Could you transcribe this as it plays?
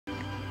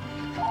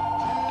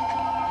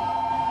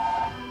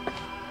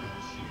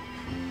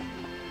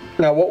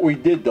Now what we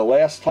did the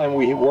last time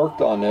we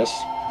worked on this...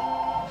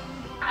 Call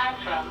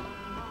from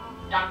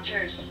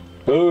doctors.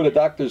 Oh, the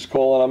doctor's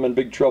calling. I'm in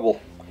big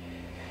trouble.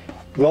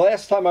 The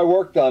last time I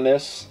worked on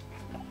this,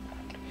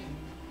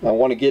 I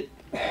want to get...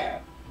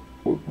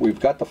 We've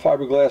got the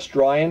fiberglass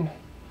drying.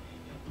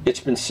 It's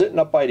been sitting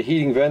up by the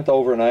heating vent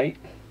overnight.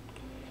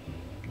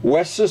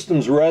 West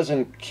Systems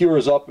resin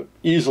cures up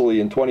easily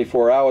in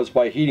 24 hours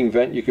by heating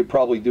vent. You could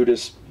probably do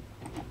this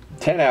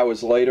 10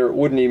 hours later. It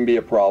wouldn't even be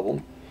a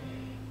problem.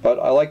 But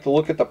I like to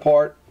look at the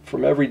part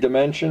from every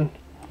dimension.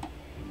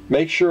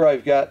 Make sure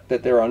I've got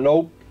that there are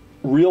no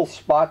real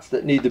spots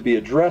that need to be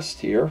addressed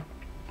here.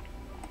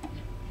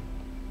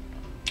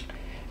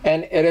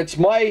 And it's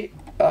my...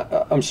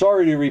 I'm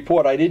sorry to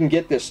report I didn't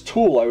get this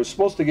tool. I was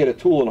supposed to get a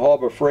tool in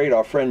Harbor Freight.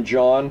 Our friend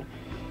John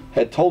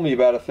had told me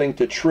about a thing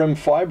to trim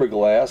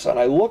fiberglass, and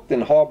I looked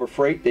in Harbor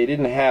Freight. They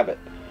didn't have it.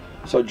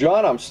 So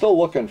John, I'm still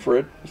looking for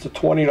it. It's a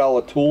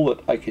 $20 tool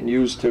that I can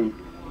use to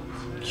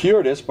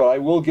cure this, but I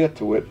will get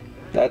to it.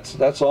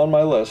 That's on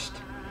my list.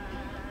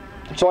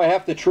 So I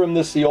have to trim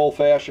this the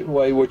old-fashioned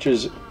way, which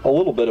is a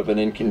little bit of an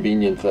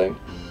inconvenient thing.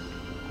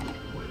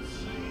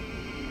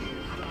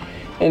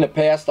 In the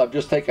past, I've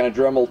just taken a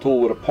Dremel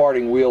tool with a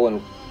parting wheel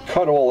and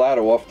cut all that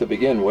off to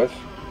begin with.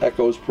 That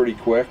goes pretty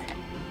quick.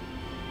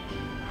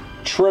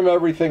 Trim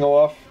everything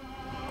off.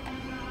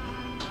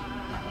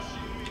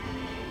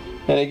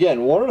 And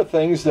again, one of the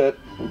things that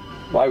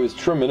I was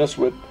trimming this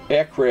with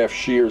aircraft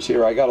shears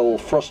here, I got a little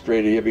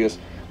frustrated here because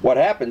what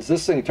happens,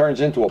 this thing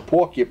turns into a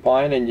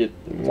porcupine and you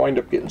wind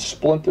up getting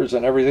splinters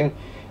and everything.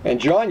 And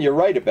John, you're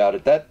right about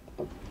it.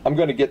 I'm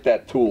going to get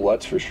that tool,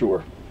 that's for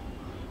sure.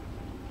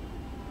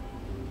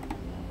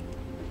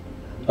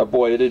 Oh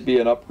boy, it'd be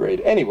an upgrade.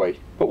 Anyway,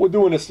 but we're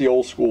doing this the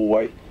old school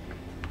way.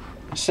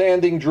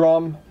 Sanding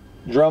drum,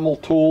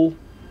 Dremel tool,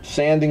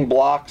 sanding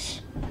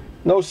blocks.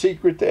 No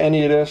secret to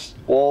any of this,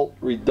 all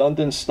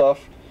redundant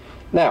stuff.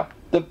 Now,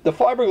 the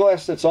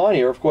fiberglass that's on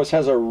here, of course,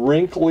 has a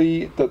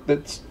wrinkly,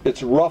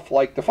 it's rough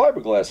like the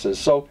fiberglass is.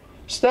 So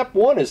step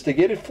one is to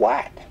get it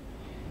flat.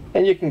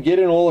 And you can get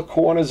in all the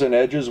corners and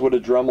edges with a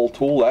Dremel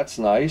tool, that's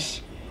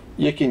nice.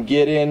 You can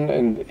get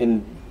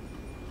in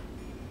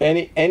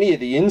any of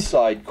the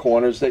inside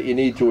corners that you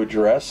need to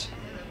address,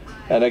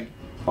 and a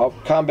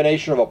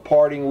combination of a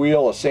parting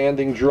wheel, a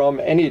sanding drum,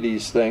 any of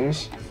these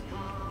things.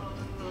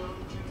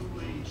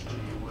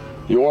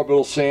 The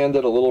orbital sander,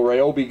 the little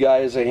Ryobi guy,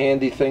 is a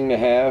handy thing to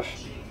have.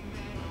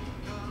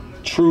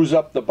 Trues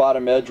up the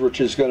bottom edge,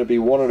 which is going to be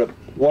one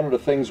of the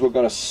things we're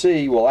going to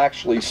see. We'll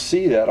actually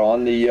see that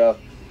on the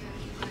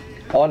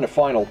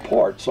final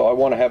part, so I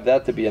want to have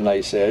that to be a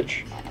nice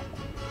edge.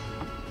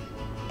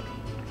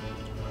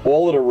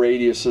 All of the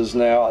radiuses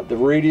now. The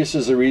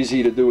radiuses are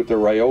easy to do with the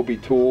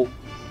Ryobi tool.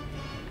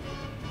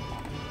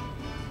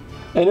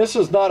 And this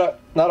is not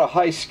a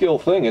high skill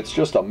thing, it's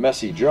just a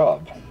messy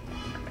job.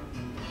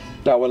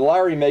 Now when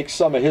Larry makes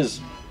some of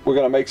his, we're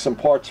going to make some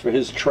parts for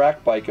his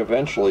track bike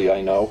eventually, I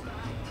know.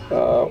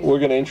 We're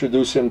going to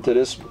introduce him to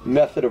this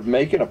method of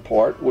making a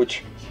part,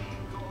 which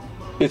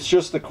it's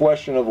just a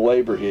question of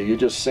labor here. You're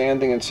just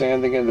sanding and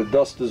sanding and the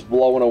dust is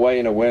blowing away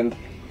in the wind.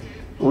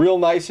 Real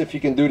nice if you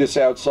can do this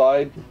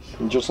outside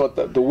and just let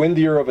the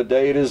windier of a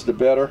day it is, the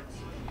better.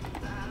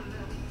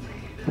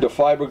 The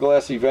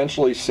fiberglass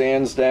eventually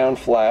sands down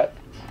flat.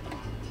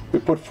 We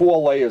put 4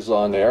 layers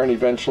on there, and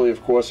eventually,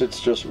 of course, it's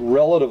just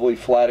relatively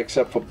flat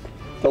except for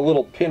the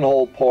little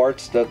pinhole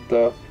parts that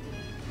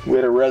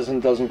where the resin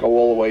doesn't go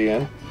all the way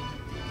in.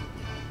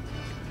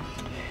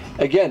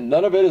 Again,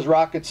 none of it is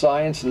rocket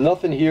science.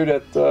 Nothing here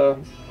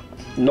that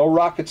no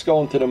rockets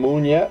going to the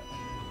moon yet.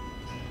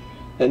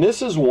 And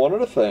this is one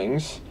of the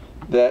things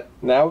that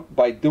now,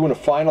 by doing a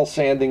final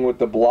sanding with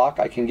the block,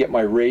 I can get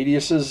my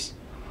radiuses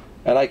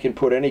and I can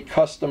put any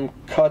custom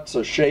cuts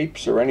or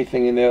shapes or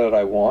anything in there that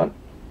I want.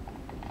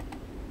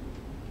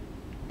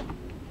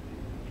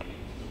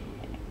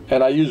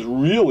 And I use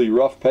really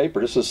rough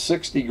paper. This is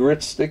 60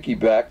 grit sticky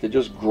back to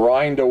just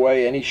grind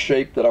away any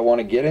shape that I want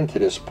to get into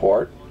this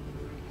part.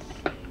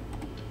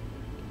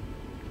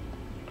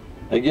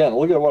 Again,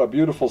 look at what a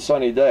beautiful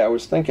sunny day. I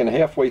was thinking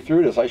halfway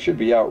through this I should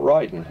be out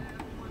riding.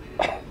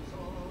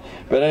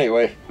 But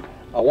anyway,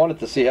 I wanted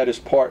to see how this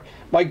part...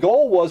 My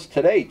goal was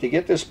today to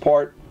get this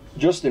part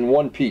just in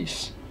one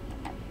piece,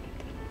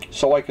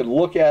 so I could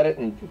look at it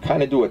and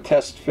kind of do a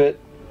test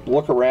fit,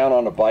 look around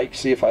on the bike,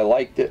 see if I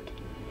liked it.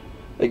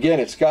 Again,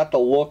 it's got the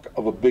look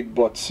of a big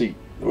butt seat,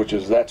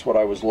 that's what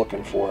I was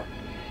looking for.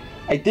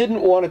 I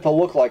didn't want it to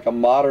look like a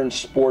modern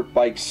sport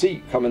bike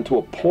seat coming to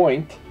a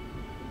point.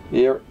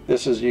 Here,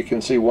 this is, you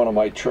can see one of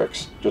my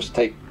tricks. Just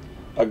take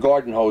a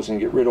garden hose and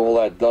get rid of all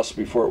that dust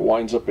before it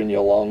winds up in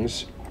your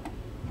lungs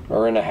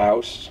or in a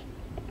house.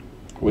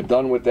 We're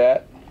done with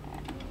that.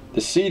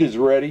 The seat is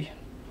ready.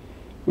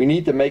 We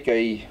need to make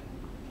a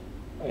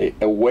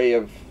way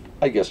of,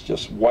 I guess,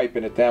 just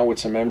wiping it down with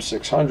some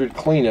M600,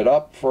 clean it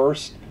up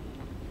first.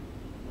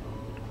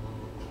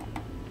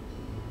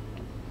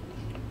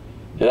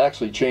 It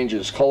actually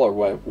changes color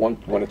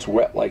when it's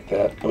wet like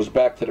that. It goes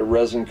back to the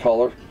resin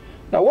color.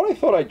 Now what I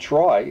thought I'd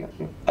try,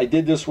 I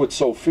did this with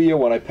Sophia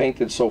when I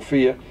painted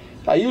Sophia.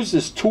 I used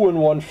this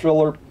 2-in-1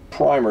 filler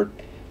primer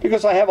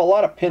because I have a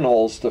lot of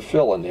pinholes to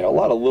fill in there, a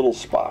lot of little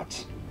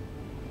spots.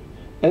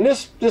 And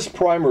this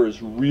primer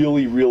is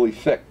really, really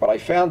thick, but I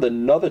found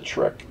another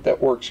trick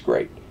that works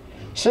great.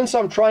 Since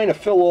I'm trying to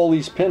fill all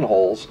these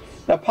pinholes,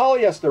 now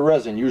polyester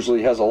resin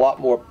usually has a lot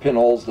more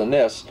pinholes than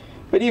this,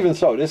 but even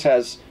so, this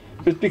has,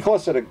 it's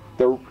because of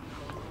the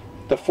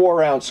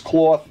 4-ounce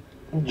cloth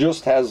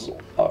just has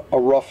a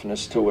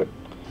roughness to it.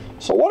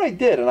 So what I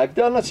did, and I've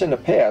done this in the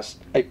past,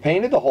 I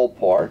painted the whole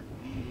part,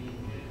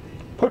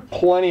 put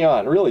plenty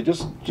on, really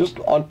just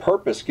on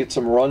purpose, get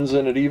some runs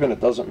in it even, it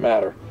doesn't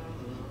matter.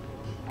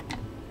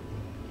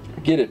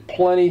 Get it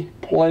plenty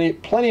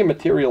of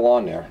material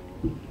on there.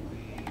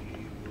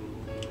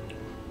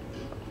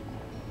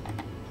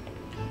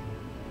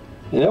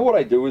 And then what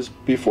I do is,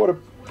 before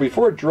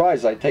it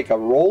dries, I take a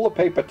roll of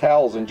paper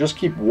towels and just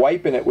keep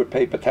wiping it with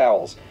paper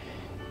towels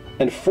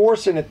and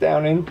forcing it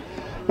down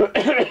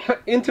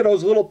into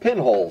those little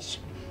pinholes.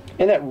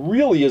 And that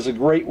really is a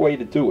great way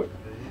to do it.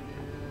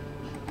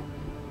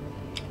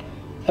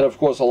 And of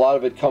course a lot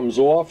of it comes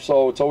off,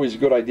 so it's always a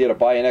good idea to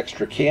buy an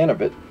extra can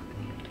of it.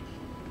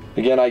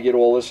 Again, I get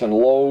all this in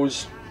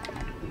Lowe's.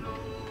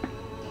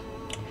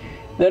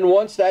 Then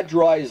once that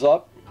dries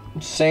up,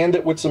 sand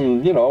it with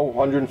some,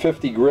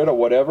 150 grit or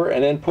whatever,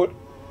 and then put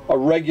a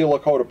regular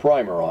coat of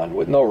primer on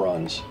with no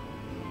runs.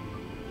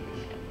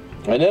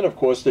 And then of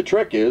course the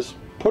trick is,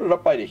 put it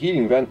up by the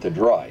heating vent to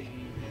dry.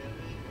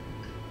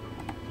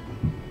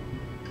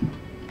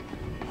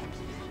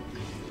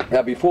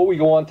 Now before we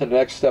go on to the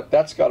next step,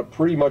 that's got to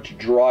pretty much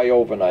dry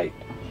overnight.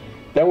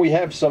 Then we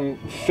have some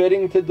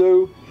fitting to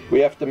do. We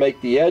have to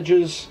make the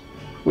edges.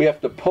 We have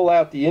to pull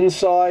out the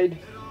inside.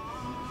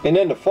 And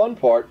then the fun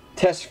part,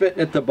 test fitting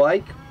it to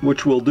bike,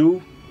 which we'll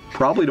do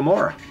probably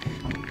tomorrow.